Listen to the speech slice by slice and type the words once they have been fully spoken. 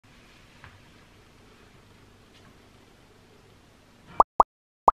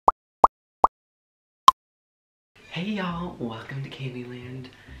Hey y'all, welcome to Candyland.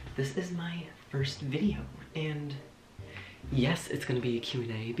 This is my first video, and yes, it's gonna be a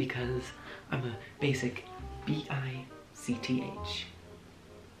Q&A because I'm a basic B-I-C-T-H.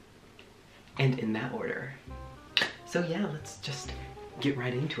 And in that order. So yeah, let's just get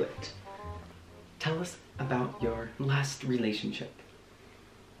right into it. Tell us about your last relationship.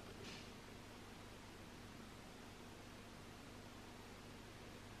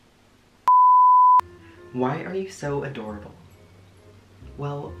 Why are you so adorable?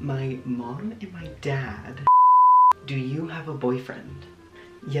 Well, my mom and my dad. Do you have a boyfriend?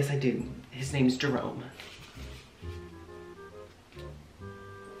 Yes, I do. His name's Jerome.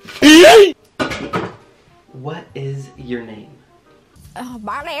 What is your name?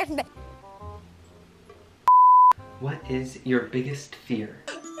 What is your biggest fear?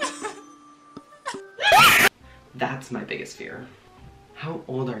 That's my biggest fear. How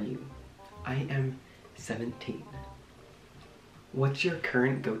old are you? I am 17. What's your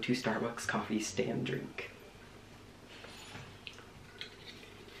current go-to Starbucks coffee stand drink?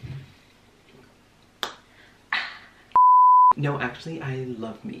 No, actually, I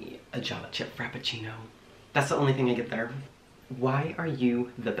love me a Java chip frappuccino. That's the only thing I get there. Why are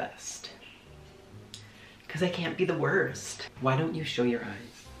you the best? Because I can't be the worst. Why don't you show your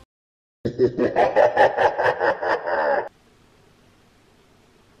eyes?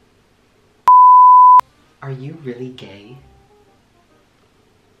 Are you really gay?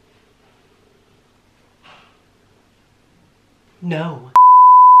 No.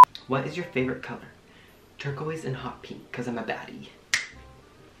 What is your favorite color? Turquoise and hot pink, because I'm a baddie.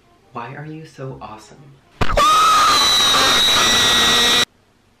 Why are you so awesome?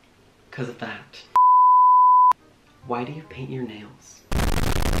 Because of that. Why do you paint your nails?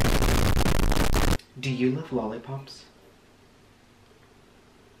 Do you love lollipops?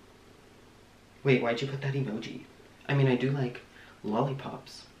 Wait, why'd you put that emoji? I mean, I do like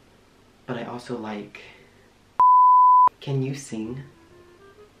lollipops, but I also like... Can you sing?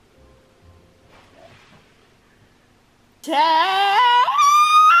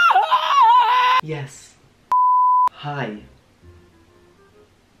 Yes. Hi.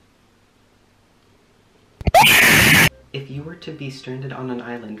 If you were to be stranded on an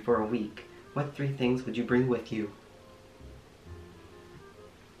island for a week, what 3 things would you bring with you?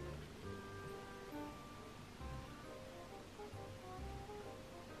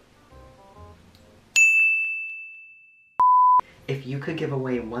 If you could give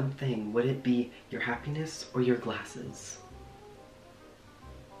away one thing, would it be your happiness or your glasses?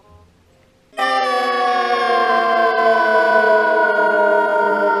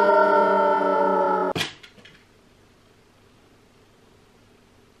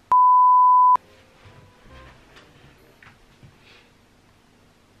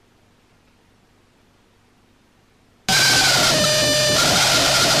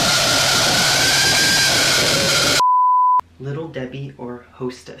 Little Debbie or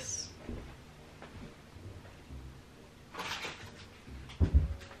Hostess?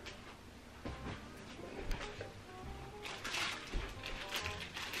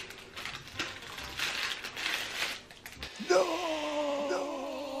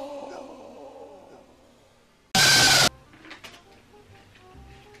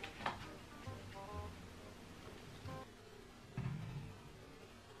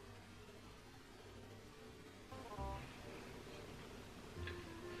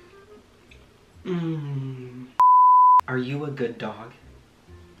 Are you a good dog?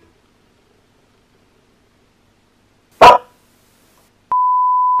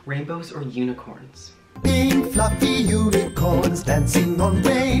 Rainbows or unicorns? Pink fluffy unicorns dancing on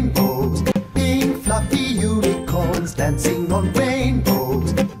rainbows. Pink fluffy unicorns dancing on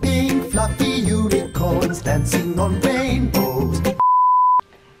rainbows. Pink fluffy unicorns dancing on rainbows.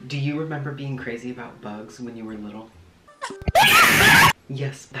 Do you remember being crazy about bugs when you were little?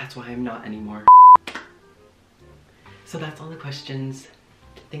 Yes, that's why I'm not anymore. So that's all the questions.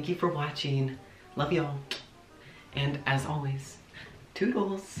 Thank you for watching. Love y'all. And as always,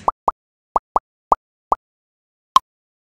 toodles!